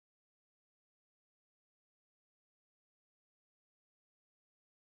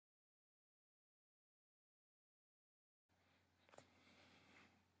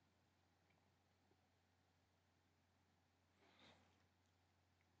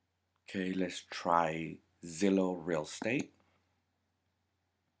Okay, let's try Zillow Real Estate.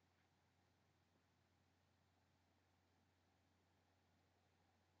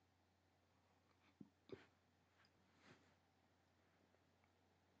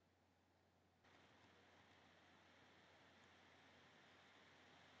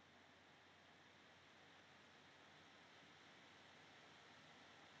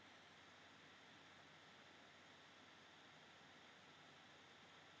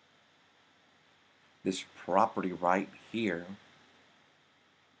 This property right here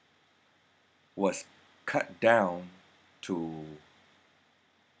was cut down to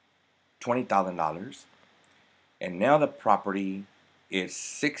 $20,000, and now the property is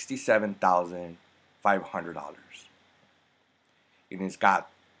 $67,500. And it's got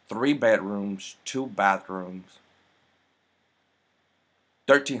 3 bedrooms, 2 bathrooms,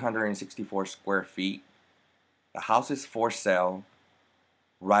 1,364 square feet. The house is for sale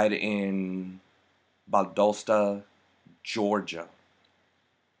right in Valdosta, Georgia.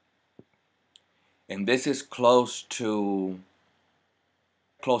 And this is close to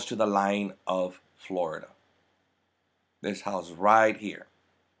the line of Florida. This house right here,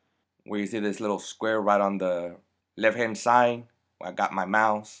 where you see this little square right on the left hand side where I got my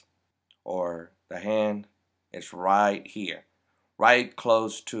mouse or the hand. It's right here, right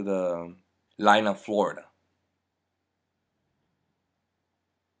close to the line of Florida.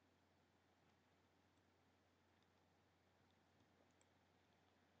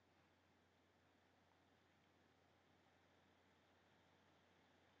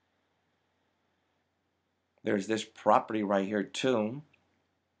 There's this property right here too,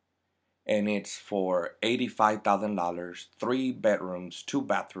 and it's for $85,000, 3 bedrooms, 2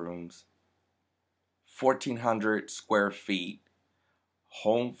 bathrooms, 1,400 square feet,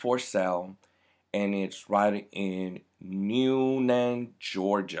 home for sale, and it's right in Newnan,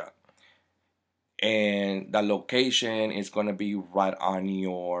 Georgia. And the location is going to be right on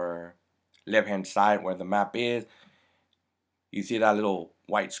your left hand side where the map is. You see that little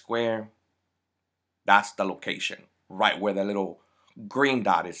white square? That's the location, right where the little green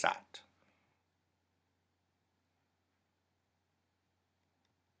dot is at.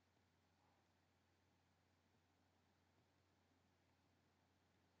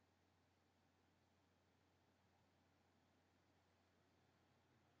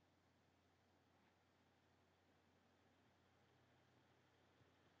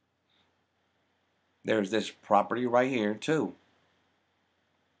 There's this property right here too.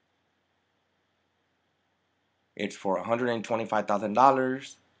 It's for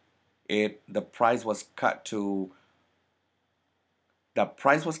 $125,000. The price was cut down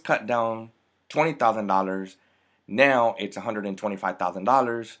 $20,000. Now it's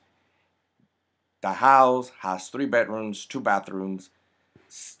 $125,000. The house has 3 bedrooms, 2 bathrooms.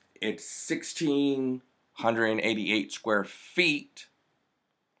 It's 1,688 square feet,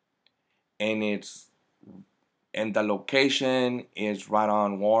 and the location is right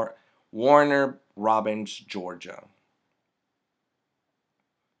on Warner Robins, Georgia.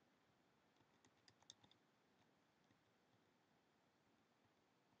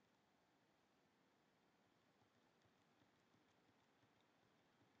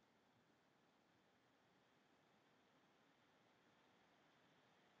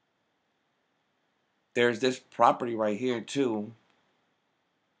 There's this property right here too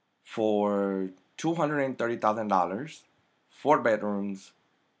for $230,000, 4 bedrooms,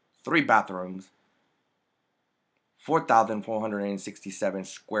 3 bathrooms, 4,467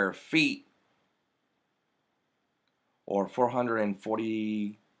 square feet, or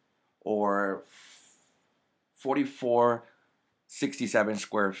 440 or 4,467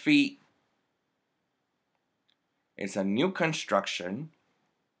 square feet. It's a new construction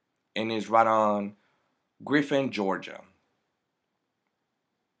and is right on Griffin, Georgia.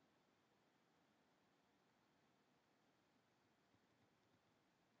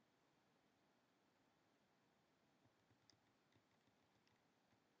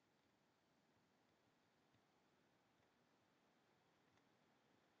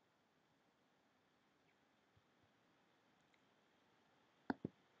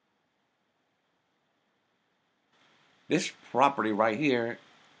 This property right here,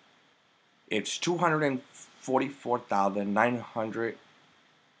 it's $244,900,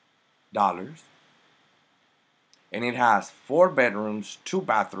 and it has 4 bedrooms, 2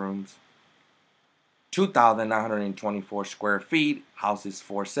 bathrooms, 2,924 square feet. House is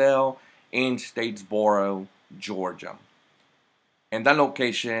for sale in Statesboro, Georgia. And that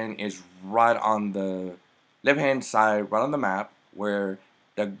location is right on the left hand side, right on the map where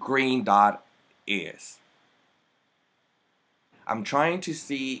the green dot is. I'm trying to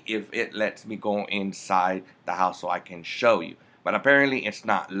see if it lets me go inside the house so I can show you. But apparently it's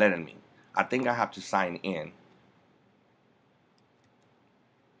not letting me. I think I have to sign in.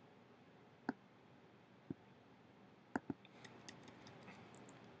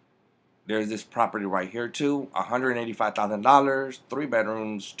 There's this property right here too. $185,000, 3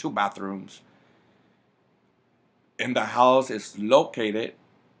 bedrooms, 2 bathrooms. And the house is located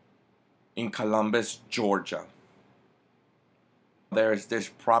in Columbus, Georgia. There's this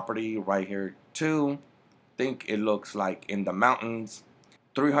property right here too. Think it looks like in the mountains.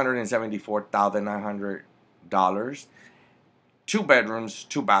 $374,900. 2 bedrooms,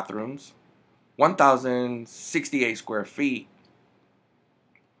 2 bathrooms, 1,068 square feet,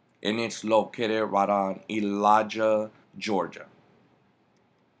 and it's located right on Elijah, Georgia.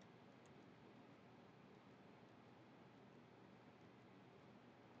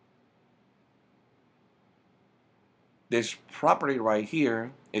 This property right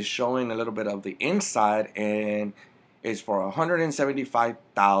here is showing a little bit of the inside, and it's for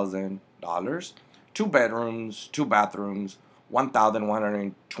 $175,000. 2 bedrooms, 2 bathrooms,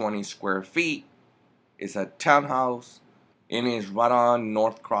 1,120 square feet. It's a townhouse, and it's right on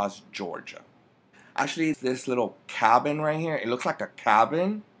North Cross, Georgia. Actually, this little cabin right here, it looks like a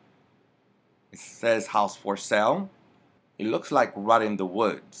cabin. It says house for sale. It looks like right in the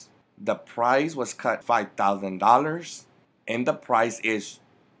woods. The price was cut $5,000, and the price is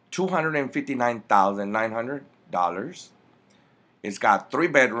 $259,900. It's got 3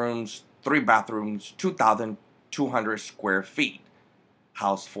 bedrooms, 3 bathrooms, 2,200 square feet.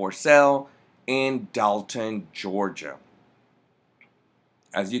 House for sale in Dalton, Georgia.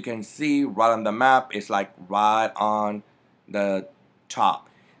 As you can see right on the map, it's like right on the top.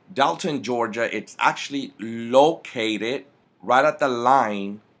 Dalton, Georgia, it's actually located right at the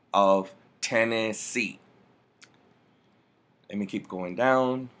line of Tennessee. Let me keep going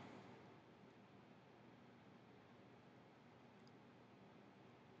down.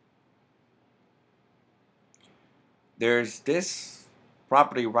 There's this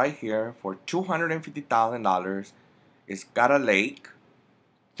property right here for $250,000. It's got a lake,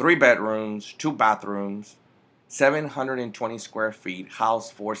 3 bedrooms, 2 bathrooms, 720 square feet, house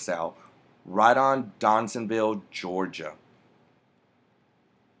for sale, right on Donsonville, Georgia.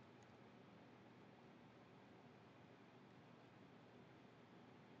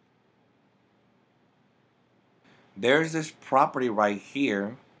 There's this property right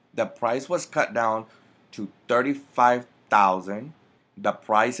here. The price was cut down to $35,000. The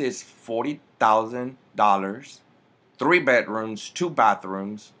price is $40,000. 3 bedrooms, 2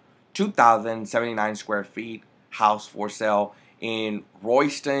 bathrooms, 2,079 square feet, house for sale in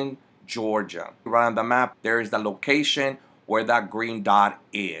Royston, Georgia. Right on the map, there is the location where that green dot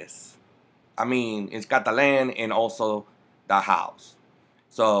is. I mean, it's got the land and also the house.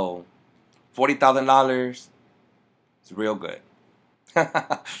 So, $40,000 is real good.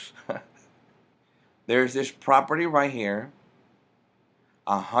 There's this property right here,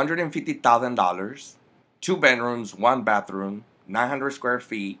 $150,000, 2 bedrooms, 1 bathroom, 900 square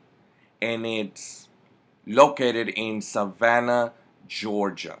feet, and it's located in Savannah,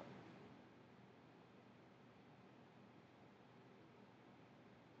 Georgia.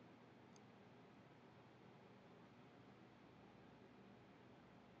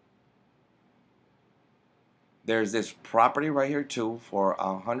 There's this property right here too for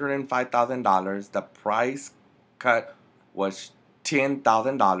 $105,000. The price cut was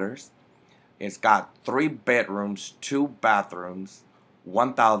 $10,000. It's got 3 bedrooms, 2 bathrooms,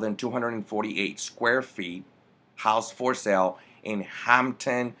 1,248 square feet, house for sale in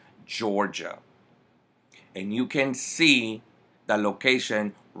Hampton, Georgia. And you can see the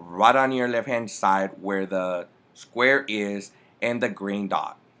location right on your left hand side where the square is and the green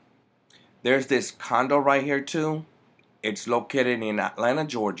dot. There's this condo right here too. It's located in Atlanta,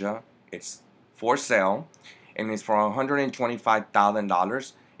 Georgia. It's for sale and it's for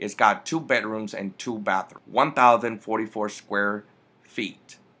 $125,000. It's got 2 bedrooms and 2 bathrooms, 1,044 square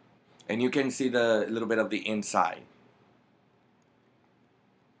feet. And you can see the little bit of the inside.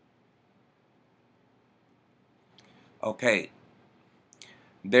 Okay,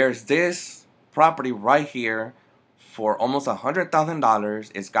 there's this property right here for almost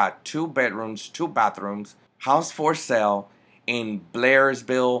 $100,000. It's got 2 bedrooms, 2 bathrooms, house for sale in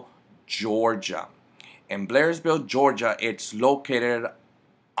Blairsville, Georgia. In Blairsville, Georgia, it's located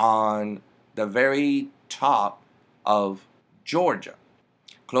on the very top of Georgia,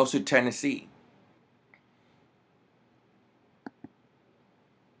 close to Tennessee.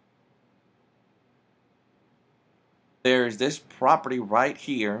 There's this property right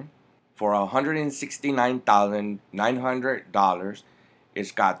here for $169,900.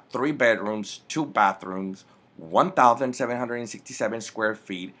 It's got 3 bedrooms, 2 bathrooms, 1,767 square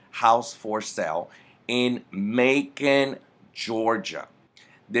feet, house for sale in Macon, Georgia.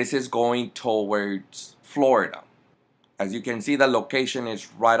 This is going towards Florida. As you can see, the location is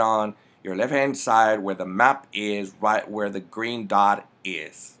right on your left hand side where the map is, right where the green dot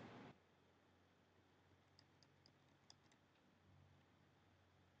is.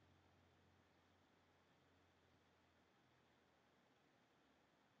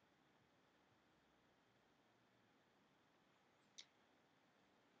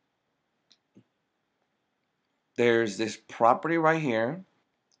 There's this property right here.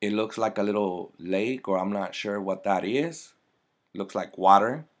 It looks like a little lake, or I'm not sure what that is. Looks like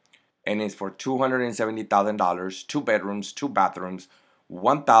water. And it's for $270,000, 2 bedrooms, 2 bathrooms,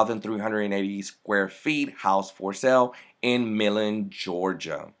 1,380 square feet, house for sale in Millen,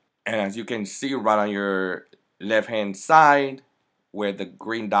 Georgia. And as you can see right on your left hand side where the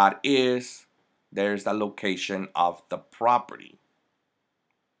green dot is, there's the location of the property.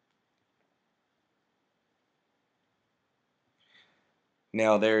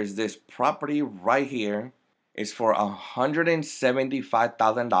 Now there's this property right here. It's for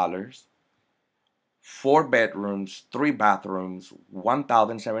 $175,000, 4 bedrooms, 3 bathrooms,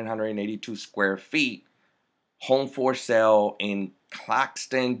 1,782 square feet, home for sale in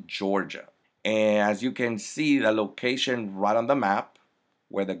Claxton, Georgia. And as you can see, the location right on the map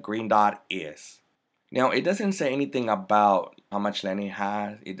where the green dot is. Now, it doesn't say anything about how much land it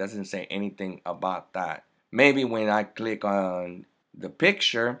has. It doesn't say anything about that. Maybe when I click on the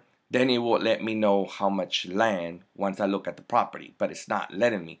picture, then it will let me know how much land once I look at the property. But it's not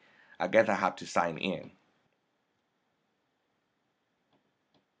letting me. I guess I have to sign in.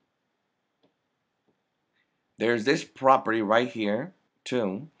 There's this property right here,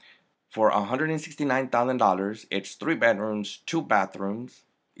 too, for $169,000. It's 3 bedrooms, 2 bathrooms.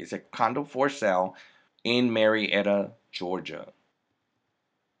 It's a condo for sale in Marietta, Georgia.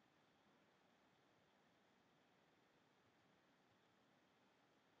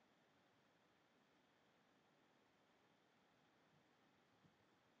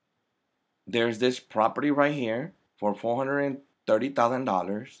 There's this property right here for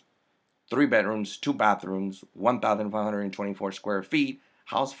 $430,000. 3 bedrooms, 2 bathrooms, 1,524 square feet,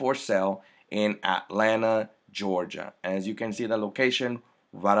 house for sale in Atlanta, Georgia. And as you can see, the location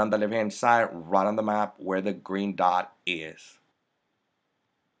right on the left hand side, right on the map where the green dot is.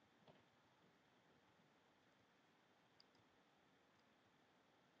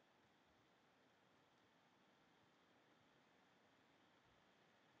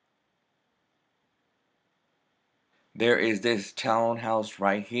 There is this townhouse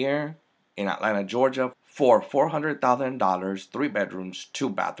right here in Atlanta, Georgia for $400,000, 3 bedrooms, 2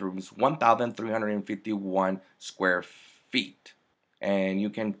 bathrooms, 1,351 square feet. And you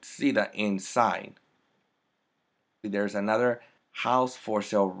can see the inside. There's another house for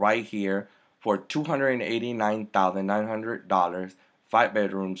sale right here for $289,900, 5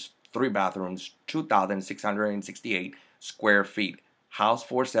 bedrooms, 3 bathrooms, 2,668 square feet. House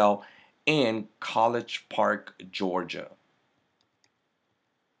for sale in College Park, Georgia.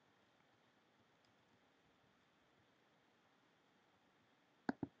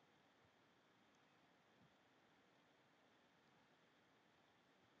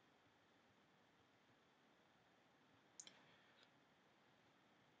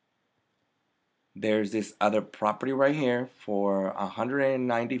 There's this other property right here for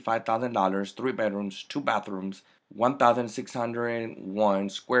 $195,000, 3 bedrooms, 2 bathrooms, 1,601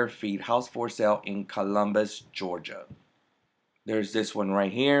 square feet, house for sale in Columbus, Georgia. There's this one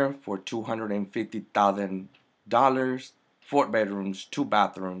right here for $250,000, 4 bedrooms, 2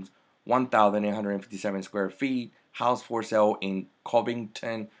 bathrooms, 1,857 square feet, house for sale in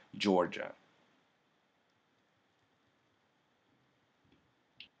Covington, Georgia.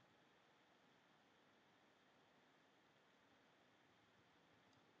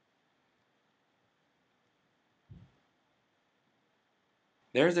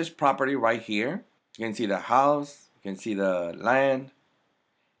 There's this property right here. You can see the house, you can see the land,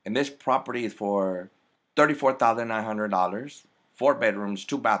 and this property is for $34,900, 4 bedrooms,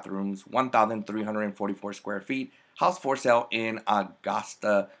 2 bathrooms, 1,344 square feet, house for sale in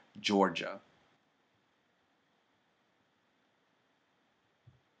Augusta, Georgia.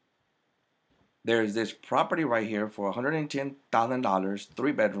 There's this property right here for $110,000,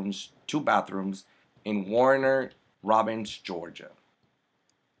 3 bedrooms, 2 bathrooms in Warner Robins, Georgia.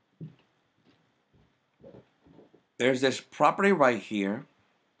 There's this property right here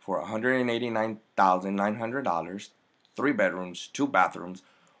for $189,900, 3 bedrooms, 2 bathrooms,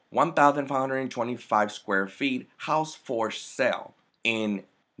 1,525 square feet, house for sale in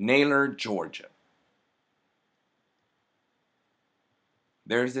Naylor, Georgia.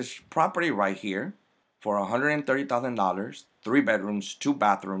 There's this property right here for $130,000, 3 bedrooms, 2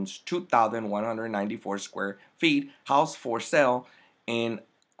 bathrooms, 2,194 square feet, house for sale in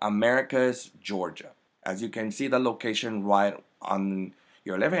Americus, Georgia. As you can see the location right on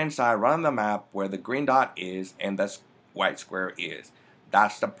your left hand side, right on the map where the green dot is and the white square is.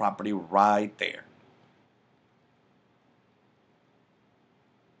 That's the property right there.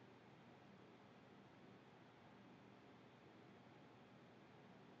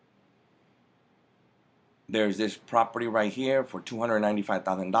 There's this property right here for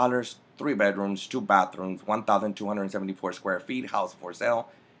 $295,000, 3 bedrooms, 2 bathrooms, 1,274 square feet, house for sale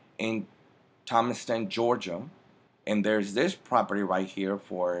in Thomaston, Georgia. And there's this property right here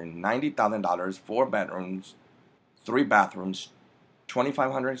for $90,000, 4 bedrooms, 3 bathrooms,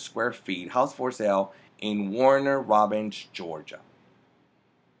 2,500 square feet, house for sale in Warner Robins, Georgia.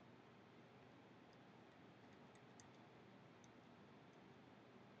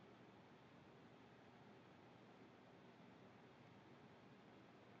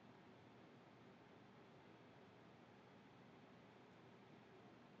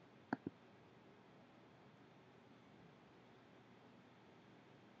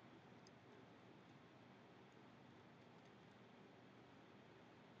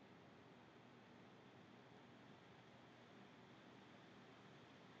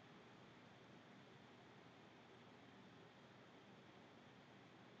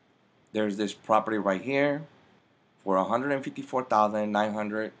 There's this property right here for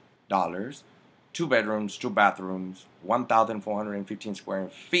 $154,900, 2 bedrooms, 2 bathrooms, 1,415 square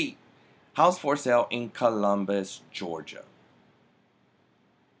feet, house for sale in Columbus, Georgia.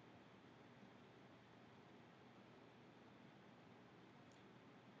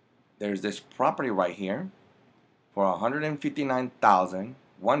 There's this property right here for $159,000,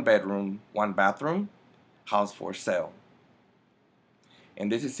 1 bedroom, 1 bathroom, house for sale.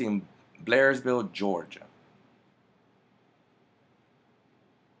 And this is in Blairsville, Georgia.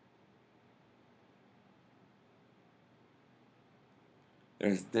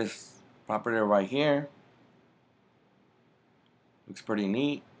 There's this property right here. Looks pretty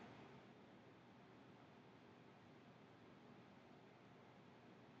neat.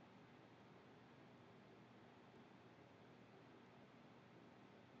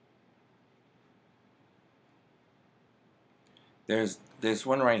 There's this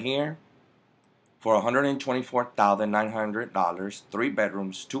one right here for $124,900, 3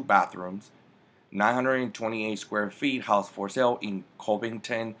 bedrooms, 2 bathrooms, 928 square feet, house for sale in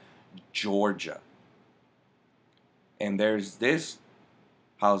Covington, Georgia. And there's this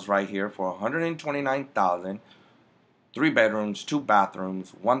house right here for $129,000, 3 bedrooms, 2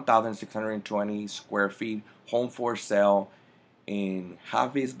 bathrooms, 1,620 square feet, home for sale in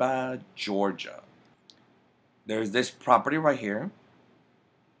Hafizabad, Georgia. There's this property right here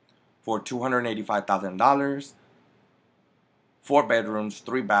for $285,000, 4 bedrooms,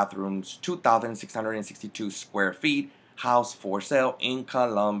 3 bathrooms, 2,662 square feet, house for sale in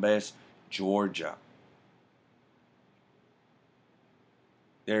Columbus, Georgia.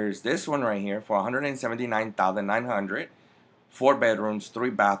 There's this one right here for $179,900, 4 bedrooms, 3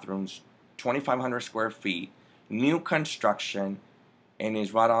 bathrooms, 2,500 square feet, new construction, and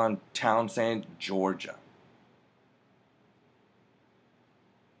is right on Townsend, Georgia.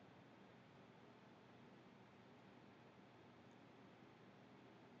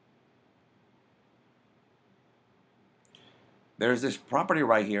 There's this property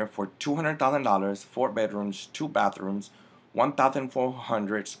right here for $200,000, 4 bedrooms, 2 bathrooms,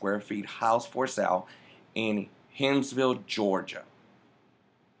 1,400 square feet, house for sale in Hinsville, Georgia.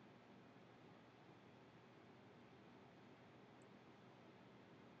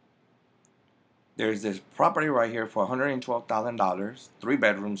 There's this property right here for $112,000, 3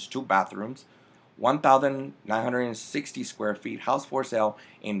 bedrooms, 2 bathrooms, 1,960 square feet, house for sale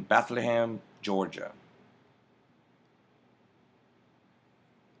in Bethlehem, Georgia.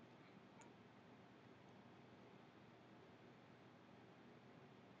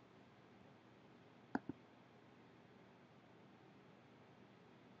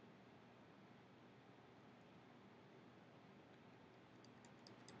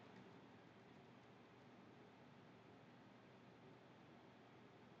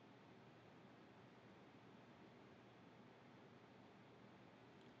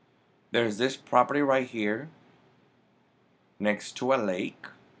 There's this property right here next to a lake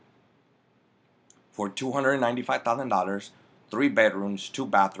for $295,000, 3 bedrooms, 2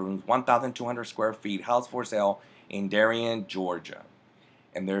 bathrooms, 1,200 square feet, house for sale in Darien, Georgia.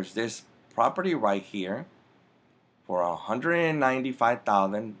 And there's this property right here for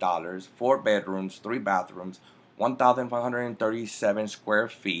 $195,000, 4 bedrooms, 3 bathrooms, 1,537 square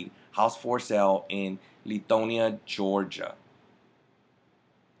feet, house for sale in Lithonia, Georgia.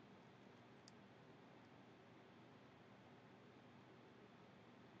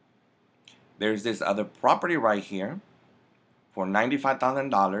 There's this other property right here for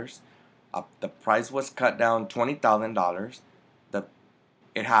 $95,000. The price was cut down $20,000.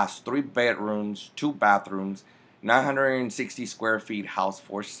 It has 3 bedrooms, 2 bathrooms, 960 square feet house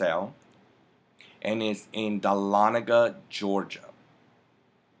for sale, and it's in Dahlonega, Georgia.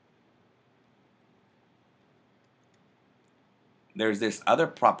 There's this other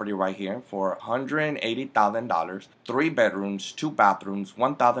property right here for $180,000, 3 bedrooms, 2 bathrooms,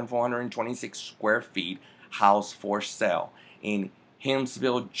 1,426 square feet house for sale in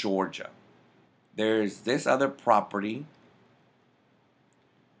Hillsville, Georgia. There's this other property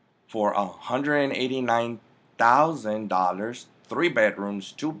for $189,000, 3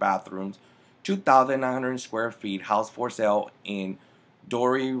 bedrooms, 2 bathrooms, 2,900 square feet house for sale in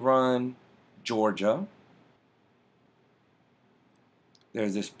Dory Run, Georgia.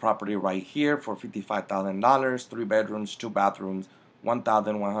 There's this property right here for $55,000, 3 bedrooms, 2 bathrooms,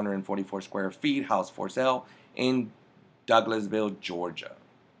 1,144 square feet house for sale in Douglasville, Georgia.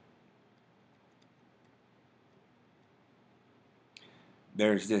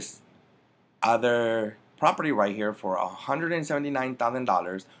 There's this other property right here for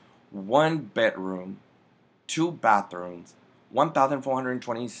 $179,000, 1 bedroom, 2 bathrooms,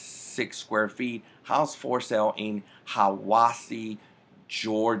 1,426 square feet house for sale in Hiwassee,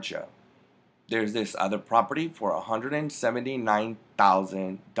 Georgia. There's this other property for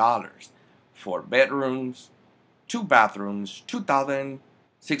 $179,000, 4 bedrooms, 2 bathrooms,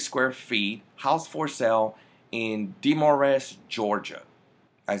 2,006 square feet house for sale in Demorest, Georgia.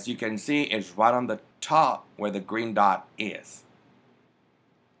 As you can see, it's right on the top where the green dot is.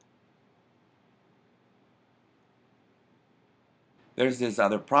 There's this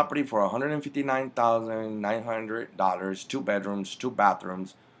other property for $159,900, 2 bedrooms, 2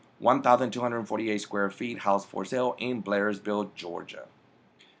 bathrooms, 1,248 square feet house for sale in Blairsville, Georgia.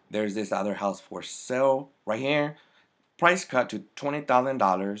 There's this other house for sale right here. Price cut to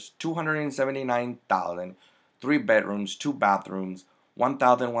 $20,000, $279,000, 3 bedrooms, 2 bathrooms,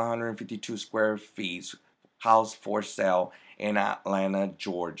 1,152 square feet house for sale in Atlanta,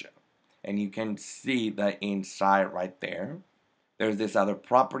 Georgia. And you can see the inside right there. There's this other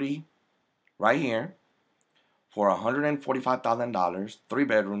property right here for $145,000, 3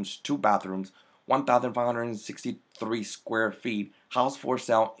 bedrooms, 2 bathrooms, 1,563 square feet house for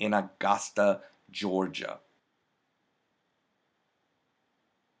sale in Augusta, Georgia.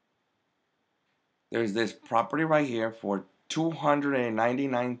 There's this property right here for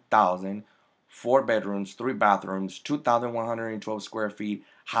 $299,000, 4 bedrooms, 3 bathrooms, 2,112 square feet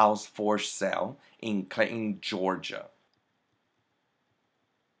house for sale in Clayton, Georgia.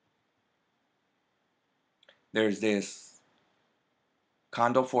 There's this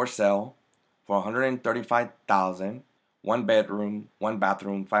condo for sale for $135,000, 1 bedroom, 1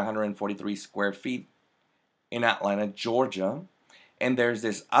 bathroom, 543 square feet in Atlanta, Georgia. And there's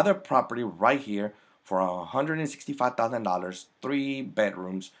this other property right here for $165,000, 3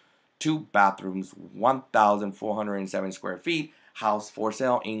 bedrooms, 2 bathrooms, 1,407 square feet house for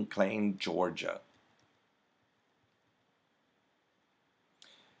sale in Clayton, Georgia.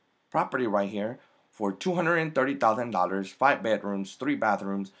 Property right here for $230,000, 5 bedrooms, 3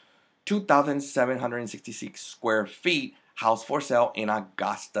 bathrooms, 2,766 square feet house for sale in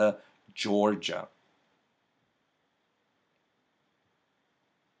Augusta, Georgia.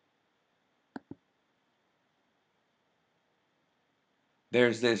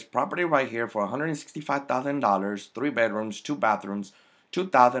 There's this property right here for $165,000, 3 bedrooms, 2 bathrooms,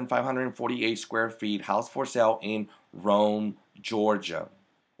 2,548 square feet house for sale in Rome, Georgia.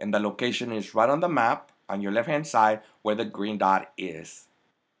 And the location is right on the map on your left hand side where the green dot is.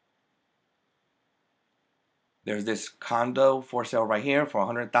 There's this condo for sale right here for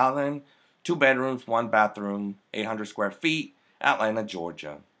 $100,000, 2 bedrooms, 1 bathroom, 800 square feet, Atlanta,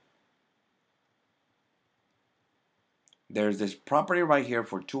 Georgia. There's this property right here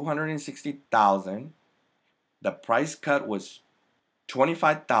for $260,000. The price cut was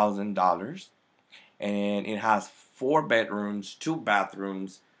 $25,000, and it has 4 bedrooms, 2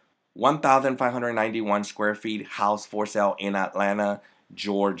 bathrooms, 1,591 square feet house for sale in Atlanta,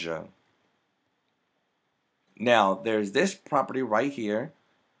 Georgia. Now, there's this property right here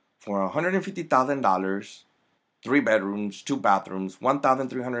for $150,000, 3 bedrooms, 2 bathrooms,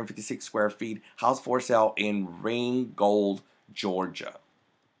 1,356 square feet house for sale in Ringgold, Georgia.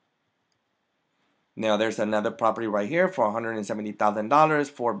 Now there's another property right here for $170,000,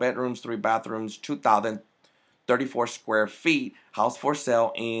 4 bedrooms, 3 bathrooms, 2,034 square feet, house for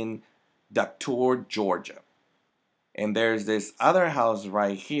sale in Decatur, Georgia. And there's this other house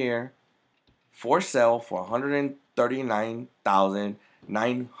right here for sale for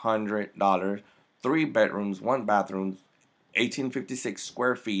 $139,900, 3 bedrooms, 1 bathroom, 1856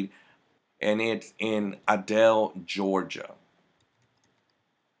 square feet, and it's in Adel, Georgia.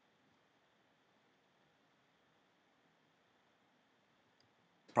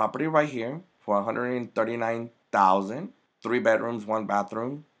 Property right here for $139,000, 3 bedrooms, 1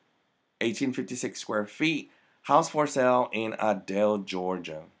 bathroom, 1856 square feet, house for sale in Adel,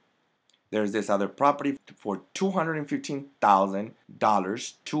 Georgia. There's this other property for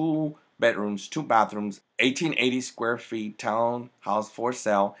 $215,000, 2 bedrooms, 2 bathrooms, 1880 square feet, townhouse for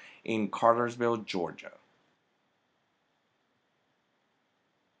sale in Cartersville, Georgia.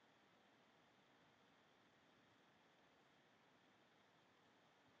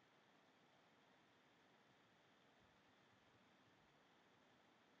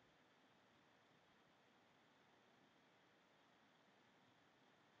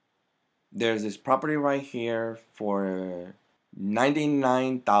 There's this property right here for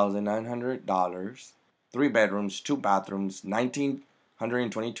 $99,900, 3 bedrooms, 2 bathrooms,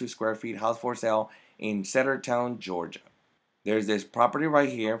 1,922 square feet, house for sale in Centertown, Georgia. There's this property right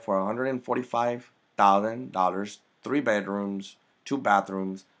here for $145,000, 3 bedrooms, 2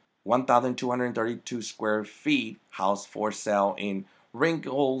 bathrooms, 1,232 square feet, house for sale in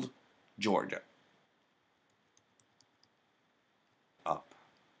Ringgold, Georgia. Up.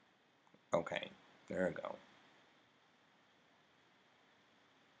 Okay, there we go.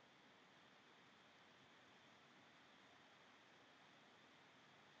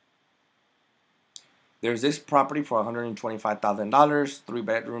 There's this property for $125,000, 3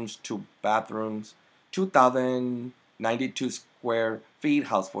 bedrooms, 2 bathrooms, 2,092 square feet,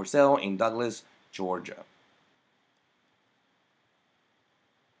 house for sale in Douglas, Georgia.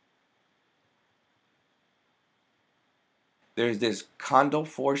 There's this condo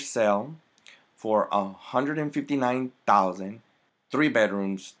for sale for $159,000, 3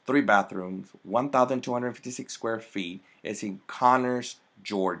 bedrooms, 3 bathrooms, 1,256 square feet. It's in Connors,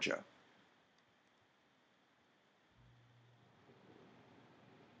 Georgia.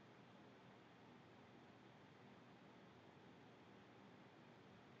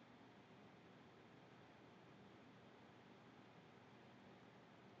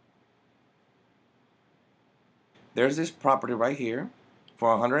 There's this property right here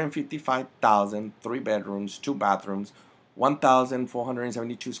for $155,000, 3 bedrooms, 2 bathrooms,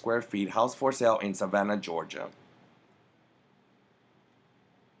 1,472 square feet, house for sale in Savannah, Georgia.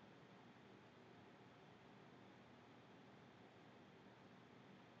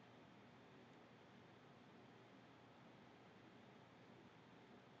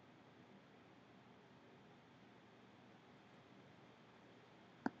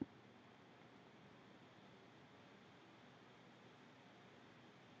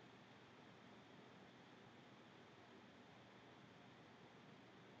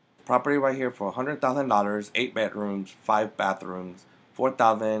 Property right here for $100,000, 8 bedrooms, 5 bathrooms,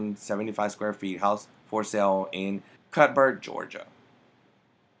 4,075 square feet, house for sale in Cuthbert, Georgia.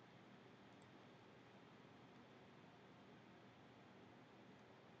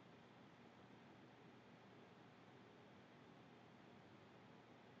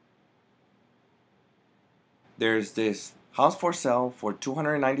 There's this house for sale for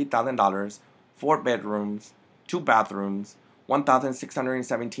 $290,000, 4 bedrooms, 2 bathrooms,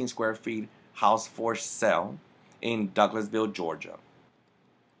 1,617 square feet, house for sale in Douglasville, Georgia.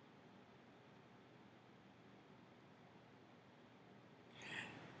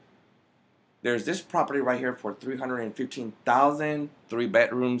 There's this property right here for $315,000, 3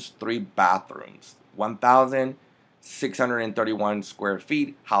 bedrooms, 3 bathrooms, 1,631 square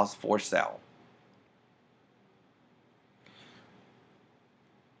feet, house for sale.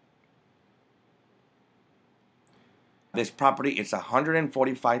 This property is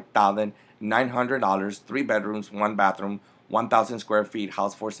 $145,900, 3 bedrooms, 1 bathroom, 1,000 square feet,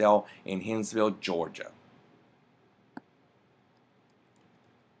 house for sale in Hinsville, Georgia.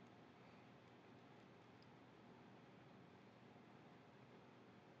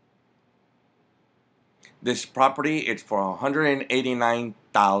 This property is for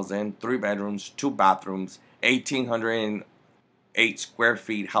 $189,000, 3 bedrooms, 2 bathrooms, 1,808 square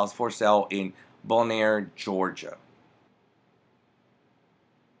feet, house for sale in Bonaire, Georgia.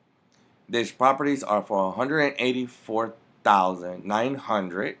 These properties are for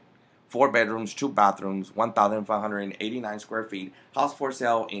 $184,900, 4 bedrooms, 2 bathrooms, 1,589 square feet, house for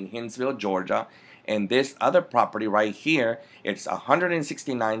sale in Hinsville, Georgia. And this other property right here, it's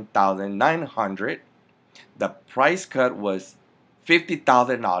 $169,900. The price cut was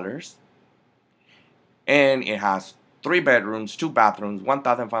 $50,000, and it has 3 bedrooms, 2 bathrooms,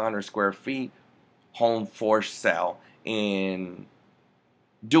 1,500 square feet, home for sale in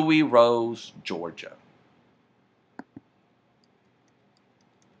Dewey Rose, Georgia.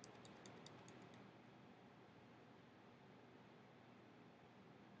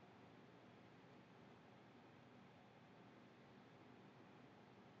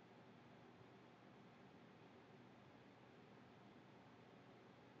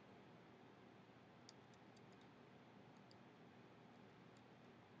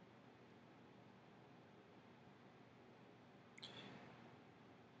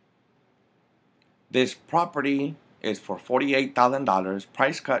 This property is for $48,000,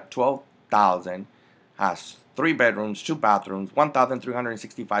 price cut $12,000, has 3 bedrooms, 2 bathrooms,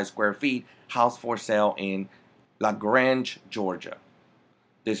 1,365 square feet, house for sale in La Grange, Georgia.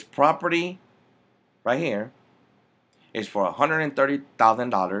 This property right here is for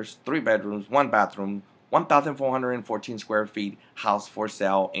 $130,000, 3 bedrooms, 1 bathroom, 1,414 square feet, house for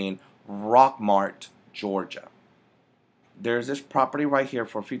sale in Rockmart, Georgia. There's this property right here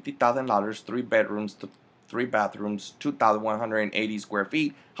for $50,000, 3 bedrooms, 3 bathrooms, 2,180 square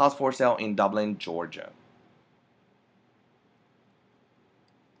feet, house for sale in Dublin, Georgia.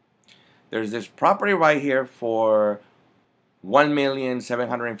 There's this property right here for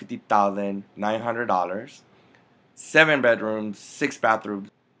 $1,750,900, 7 bedrooms, 6 bathrooms,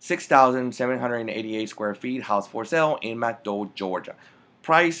 6,788 square feet, house for sale in McDowell, Georgia.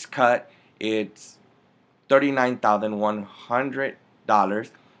 Price cut, it's $39,100.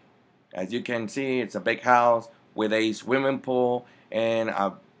 As you can see, it's a big house with a swimming pool and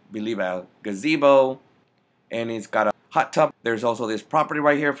I believe a gazebo, and it's got a hot tub. There's also this property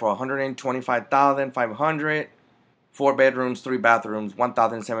right here for $125,500. 4 bedrooms, 3 bathrooms,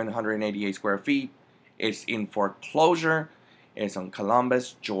 1,788 square feet. It's in foreclosure. It's in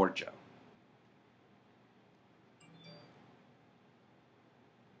Columbus, Georgia.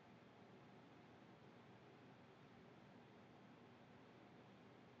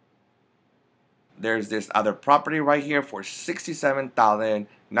 There's this other property right here for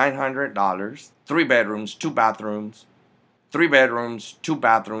 $67,900. 3 bedrooms, 2 bathrooms, 3 bedrooms, 2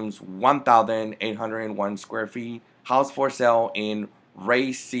 bathrooms, 1,801 square feet. House for sale in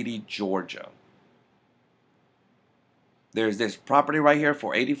Ray City, Georgia. There's this property right here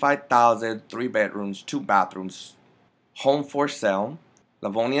for $85,000, 3 bedrooms, 2 bathrooms, home for sale,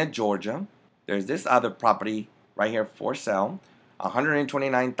 Livonia, Georgia. There's this other property right here for sale,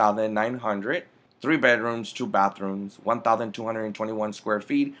 $129,900, 3 bedrooms, 2 bathrooms, 1,221 square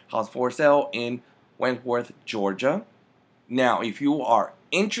feet, house for sale in Wentworth, Georgia. Now, if you are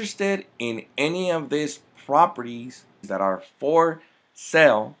interested in any of these properties that are for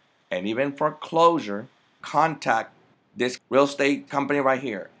sale and even foreclosure, contact this real estate company right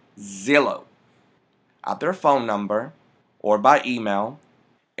here, Zillow, at their phone number or by email.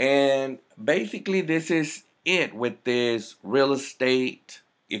 And basically, this is it with this real estate.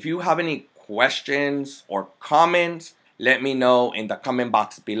 If you have any questions or comments, let me know in the comment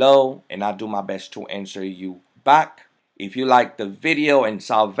box below and I'll do my best to answer you back. If you like the video and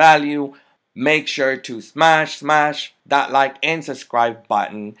saw value, make sure to smash that like and subscribe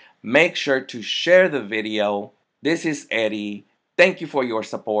button. Make sure to share the video. This is Eddie. Thank you for your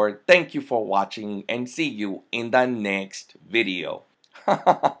support. Thank you for watching and see you in the next video.